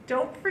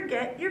 Don't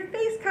forget your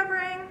face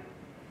covering.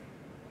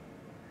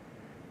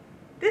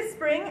 This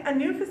spring, a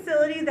new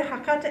facility, the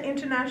Hakata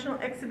International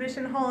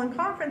Exhibition Hall and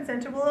Conference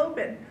Center, will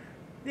open.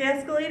 The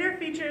escalator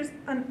features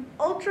an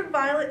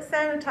ultraviolet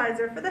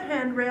sanitizer for the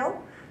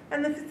handrail,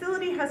 and the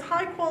facility has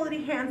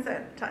high-quality hand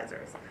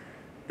sanitizers.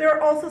 There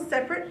are also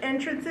separate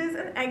entrances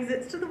and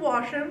exits to the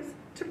washrooms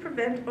to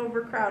prevent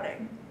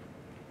overcrowding.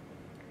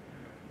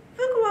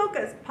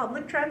 Fukuoka's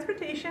public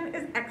transportation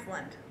is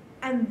excellent,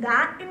 and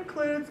that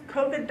includes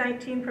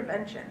COVID-19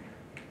 prevention.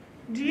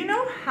 Do you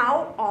know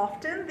how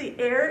often the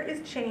air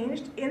is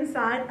changed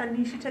inside a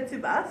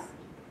Nishitetsu bus?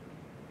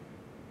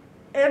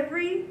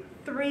 Every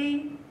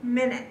 3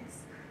 minutes.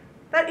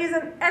 That is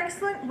an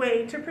excellent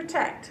way to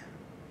protect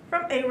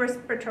from a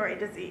respiratory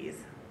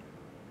disease.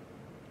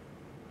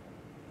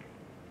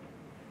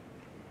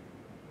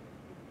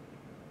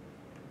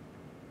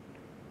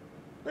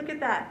 Look at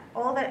that,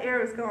 all that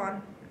air is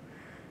gone.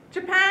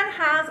 Japan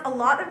has a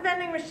lot of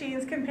vending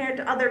machines compared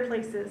to other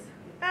places.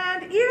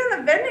 And even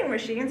the vending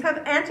machines have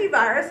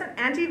antivirus and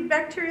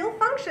antibacterial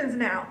functions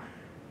now.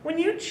 When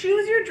you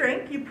choose your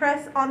drink, you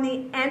press on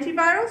the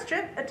antiviral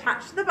strip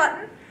attached to the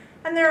button,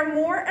 and there are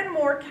more and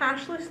more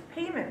cashless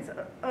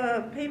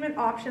payment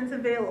options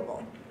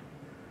available.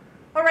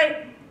 All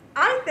right,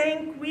 I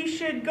think we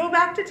should go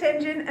back to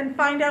Tenjin and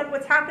find out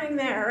what's happening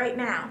there right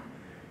now.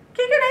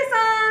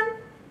 Kikune-san!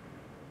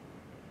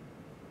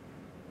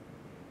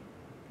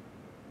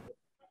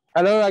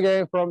 Hello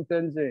again from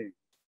Tenjin.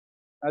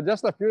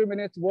 Just a few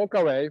minutes walk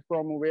away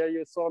from where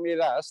you saw me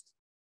last.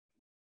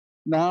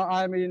 Now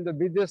I'm in the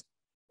busiest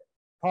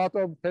part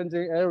of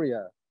Tenjin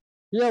area.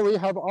 Here we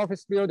have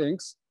office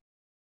buildings,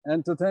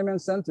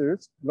 entertainment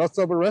centers, lots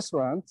of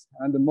restaurants,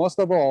 and most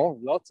of all,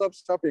 lots of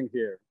shopping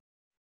here.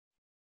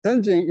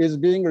 Tenjin is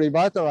being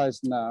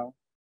revitalized now.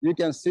 You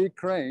can see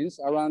cranes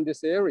around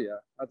this area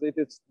as it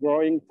is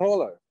growing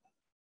taller.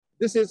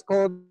 This is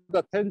called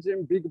the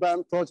Tenjin Big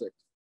Bang Project.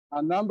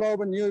 A number of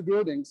new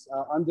buildings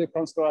are under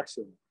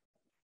construction.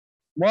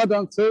 More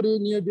than 30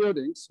 new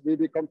buildings will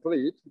be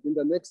complete in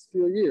the next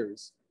few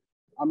years.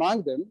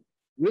 Among them,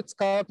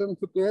 Ritz-Carlton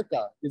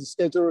Fukuoka is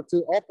scheduled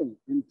to open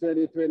in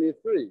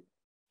 2023.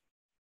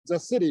 The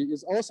city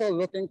is also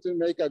looking to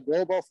make a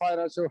global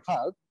financial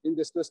hub in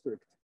this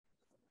district.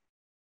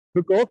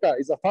 Fukuoka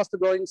is a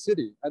fast-growing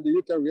city, and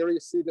you can really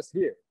see this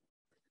here.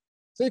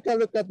 Take a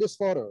look at this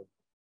photo.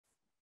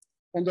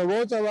 On the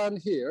roads around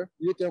here,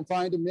 you can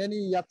find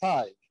many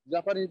yatai,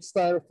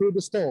 Japanese-style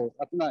food stores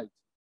at night.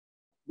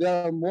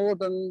 There are more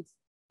than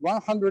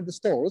 100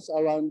 stores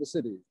around the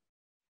city.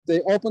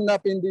 They open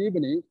up in the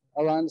evening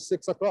around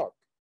 6 o'clock.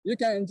 You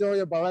can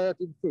enjoy a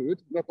variety of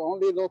food, not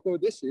only local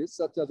dishes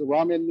such as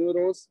ramen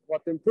noodles or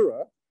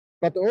tempura,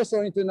 but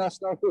also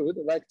international food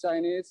like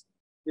Chinese,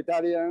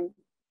 Italian,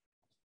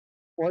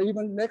 or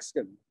even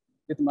Mexican.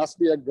 It must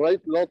be a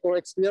great local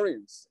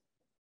experience.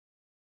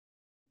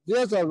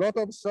 There's a lot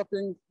of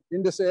shopping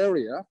in this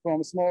area,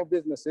 from small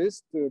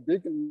businesses to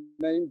big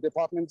name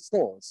department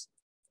stores.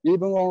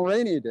 Even on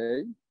rainy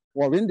day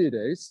or windy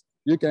days,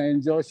 you can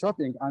enjoy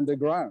shopping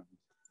underground.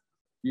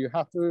 You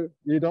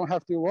don't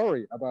have to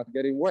worry about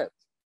getting wet.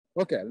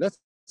 Okay, let's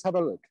have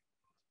a look.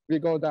 We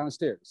go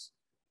downstairs.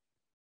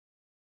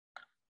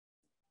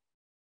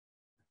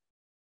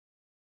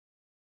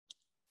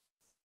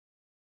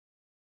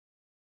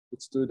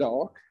 It's too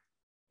dark.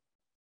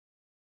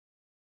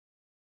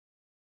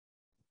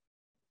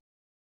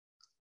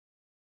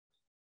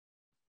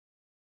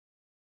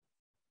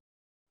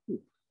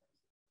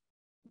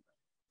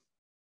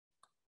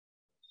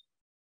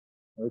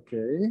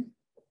 Okay.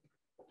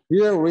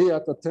 Here we are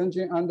at the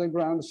Tenjin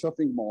Underground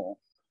Shopping Mall.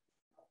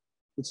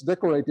 It's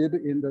decorated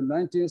in the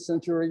 19th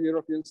century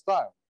European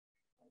style.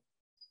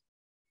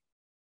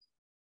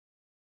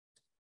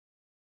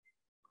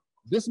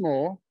 This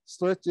mall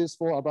stretches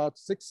for about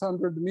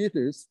 600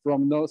 meters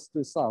from north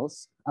to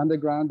south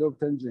underground of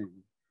Tenjin.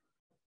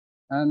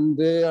 And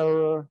there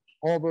are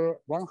over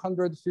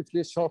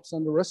 150 shops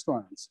and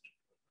restaurants.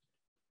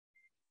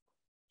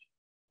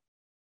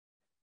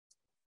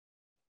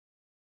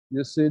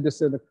 You see,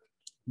 this is a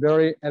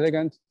very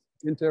elegant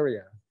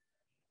interior.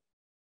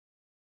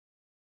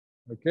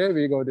 Okay,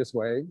 we go this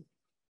way.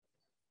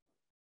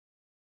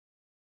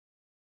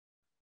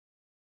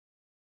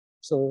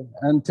 So,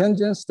 and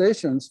Tenjin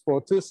stations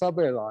for 2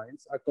 subway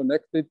lines are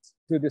connected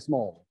to this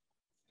mall.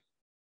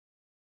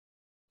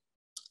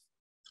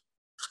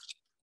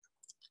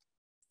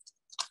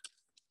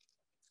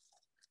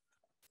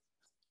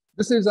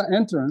 This is the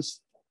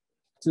entrance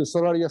to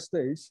Solaria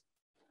Stage,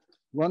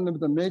 one of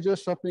the major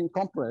shopping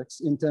complex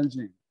in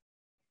Tenjin.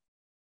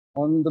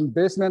 On the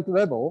basement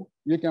level,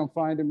 you can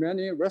find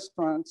many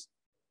restaurants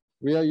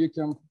where you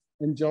can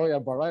enjoy a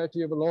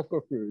variety of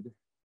local food.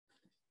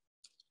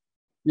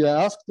 You are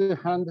asked to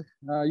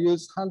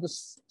use hand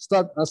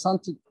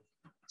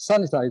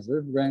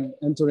sanitizer when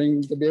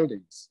entering the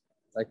buildings,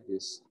 like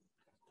this.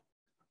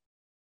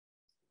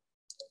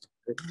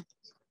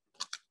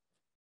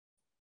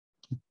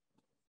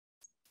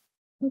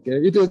 Okay,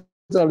 it is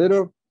a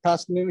little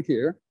past noon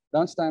here.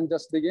 Lunchtime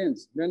just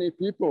begins. Many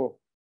people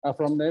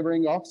from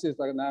neighboring offices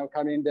are now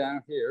coming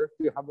down here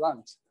to have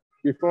lunch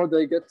before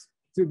they get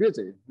too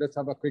busy. Let's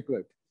have a quick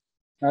look.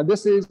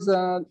 This is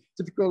a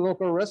typical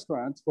local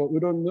restaurant for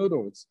udon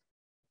noodles.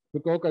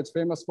 Fukuoka is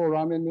famous for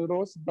ramen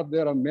noodles, but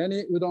there are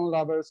many udon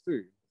lovers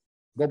too.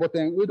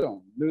 Goboten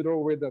udon,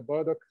 noodle with the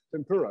burdock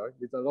tempura,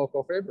 is a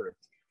local favorite.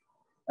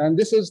 And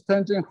this is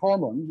Tenjin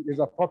Homon, is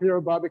a popular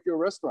barbecue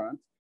restaurant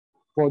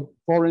for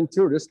foreign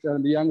tourists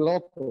and young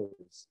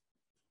locals.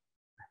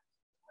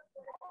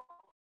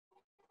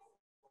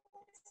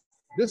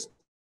 This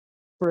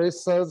place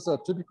serves a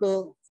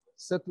typical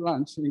set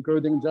lunch,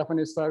 including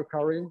Japanese-style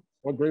curry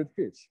or grilled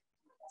fish.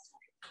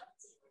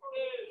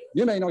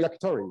 You may know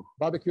yakitori,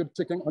 barbecued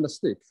chicken on a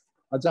stick,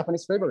 a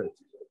Japanese favorite.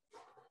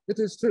 It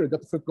is true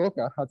that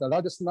Fukuoka has the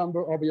largest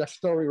number of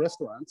yakitori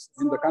restaurants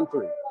in the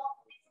country.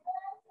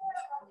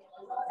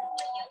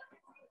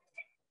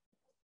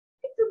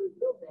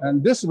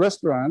 And this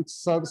restaurant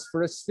serves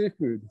fresh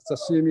seafood,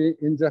 sashimi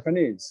in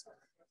Japanese.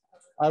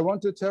 I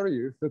want to tell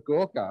you,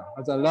 Fukuoka,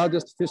 as the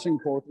largest fishing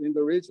port in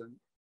the region,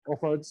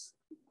 offers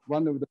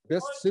one of the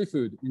best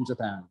seafood in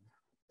Japan.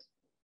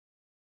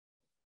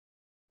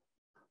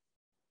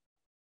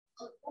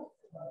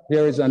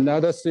 Here is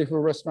another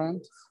seafood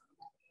restaurant.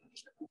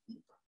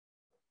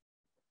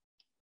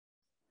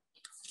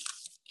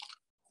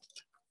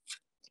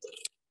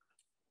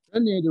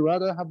 When you'd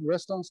rather have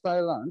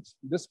restaurant-style lunch,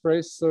 this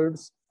place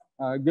serves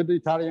good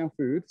Italian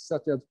food,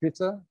 such as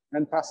pizza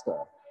and pasta.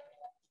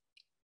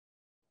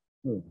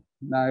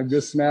 Now,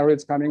 good smell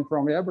is coming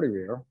from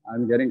everywhere.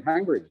 I'm getting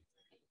hungry.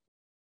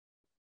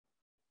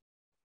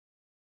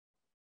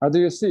 As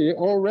you see,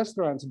 all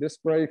restaurants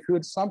display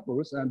food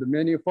samples and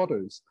menu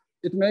photos.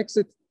 It makes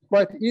it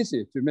quite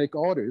easy to make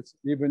orders,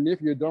 even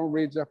if you don't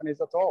read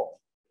Japanese at all.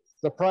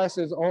 The price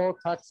is all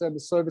tax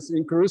and service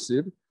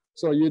inclusive,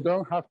 so you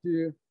don't have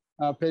to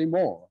pay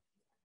more.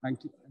 And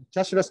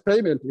cashless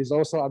payment is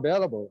also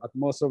available at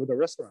most of the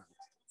restaurants.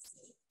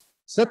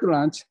 Set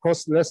lunch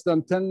costs less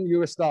than $10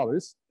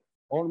 US.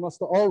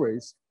 Almost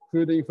always,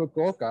 food in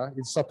Fukuoka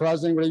is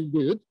surprisingly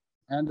good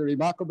and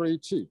remarkably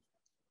cheap.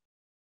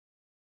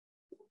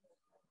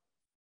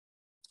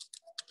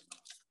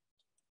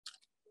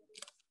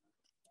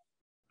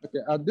 Okay,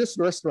 at this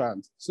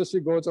restaurant,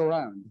 sushi goes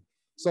around,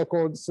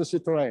 so-called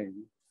sushi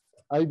train.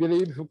 I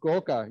believe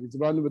Fukuoka is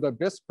one of the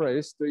best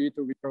places to eat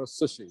real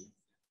sushi.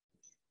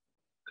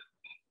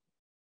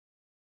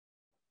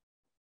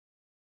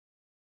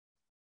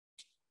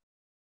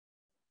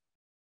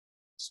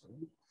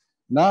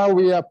 Now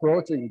we are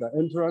approaching the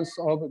entrance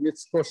of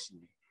Mitsukoshi,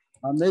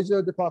 a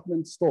major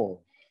department store.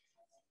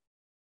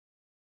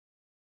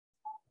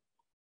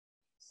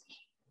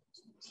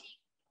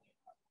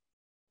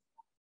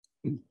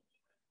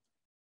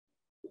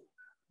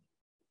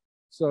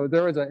 So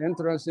there is an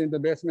entrance in the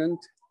basement.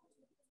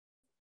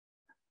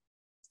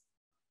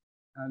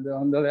 And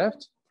on the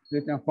left,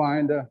 you can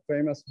find the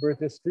famous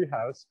British tea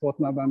house,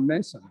 Fortnum &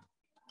 Mason.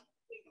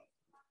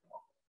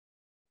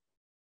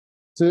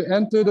 To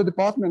enter the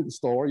department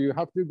store, you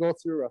have to go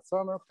through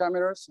thermal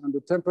cameras and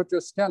the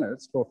temperature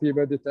scanners for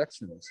fever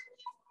detections.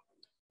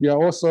 You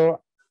are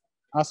also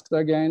asked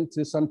again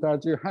to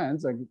sanitize your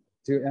hands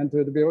to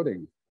enter the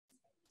building,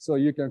 so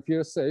you can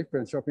feel safe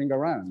when shopping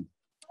around.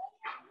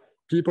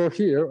 People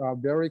here are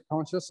very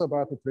conscious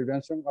about the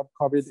prevention of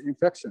COVID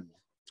infection.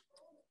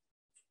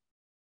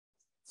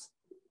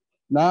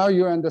 Now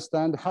you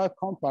understand how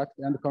compact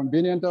and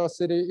convenient our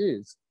city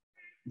is.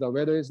 The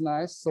weather is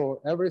nice,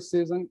 so every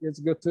season it's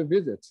good to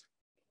visit.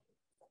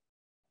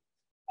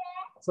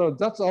 So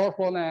that's all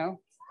for now.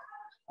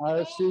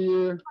 I'll see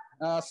you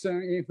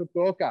soon in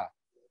Fukuoka.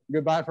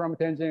 Goodbye from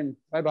Tenjin.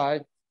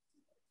 Bye-bye.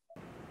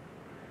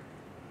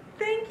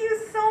 Thank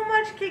you so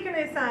much,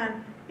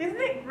 Kikune-san. Isn't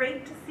it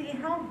great to see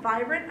how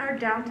vibrant our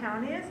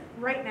downtown is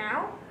right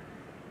now?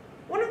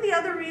 One of the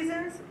other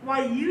reasons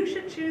why you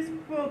should choose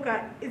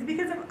Fukuoka is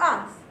because of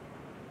us,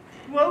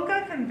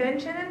 Fukuoka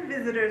Convention and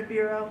Visitors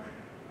Bureau.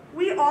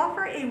 We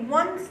offer a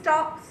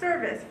one-stop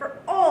service for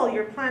all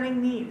your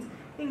planning needs,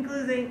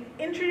 including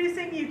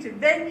introducing you to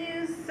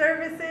venues,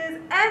 services,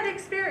 and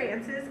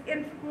experiences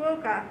in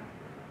Fukuoka.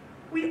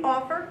 We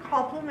offer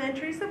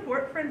complimentary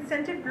support for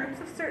incentive groups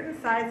of certain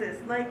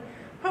sizes, like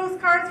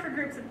postcards for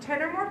groups of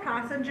 10 or more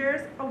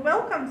passengers, a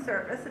welcome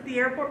service at the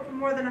airport for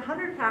more than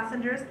 100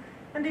 passengers,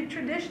 and a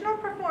traditional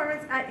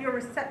performance at your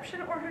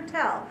reception or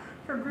hotel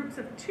for groups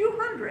of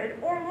 200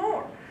 or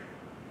more.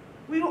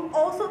 We will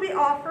also be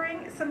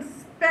offering some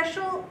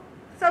special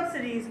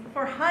subsidies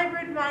for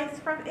hybrid mice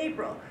from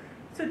April,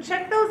 so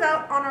check those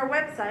out on our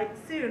website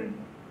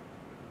soon.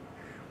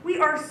 We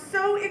are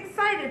so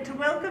excited to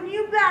welcome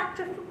you back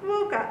to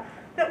Fukuoka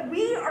that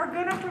we are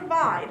going to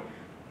provide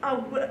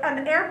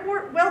an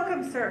airport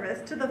welcome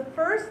service to the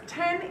first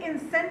 10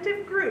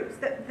 incentive groups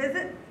that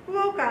visit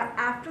Fukuoka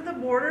after the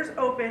borders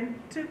open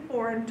to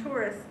foreign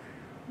tourists,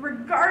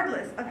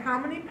 regardless of how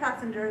many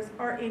passengers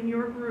are in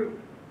your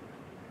group.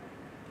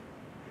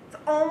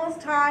 It's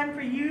almost time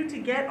for you to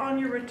get on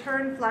your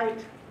return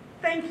flight.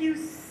 Thank you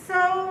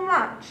so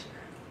much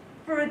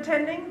for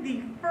attending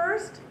the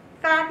first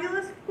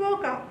fabulous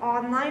Fukuoka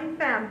online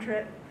fam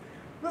trip.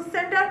 We'll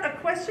send out a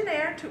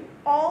questionnaire to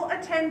all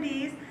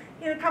attendees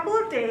in a couple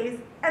of days,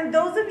 and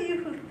those of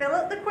you who fill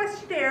out the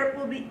questionnaire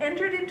will be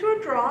entered into a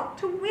draw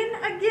to win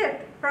a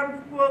gift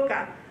from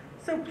Fukuoka.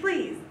 So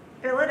please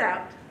fill it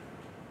out.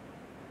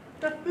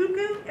 The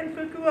Fuku in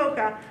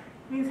Fukuoka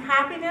means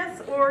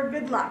happiness or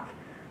good luck.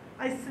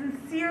 I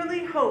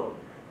sincerely hope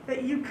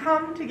that you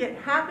come to get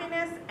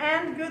happiness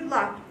and good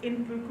luck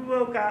in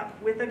Fukuoka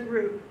with a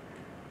group.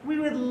 We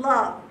would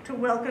love to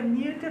welcome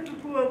you to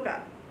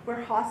Fukuoka,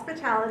 where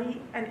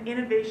hospitality and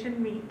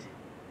innovation meet.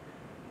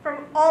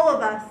 From all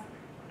of us,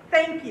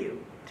 thank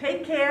you.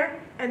 Take care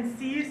and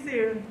see you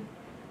soon.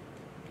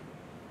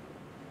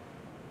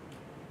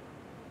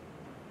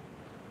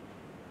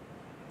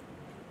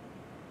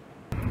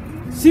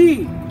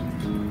 C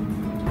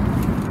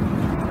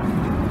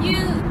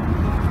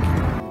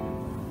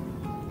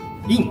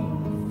イン。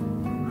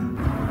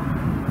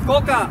福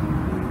岡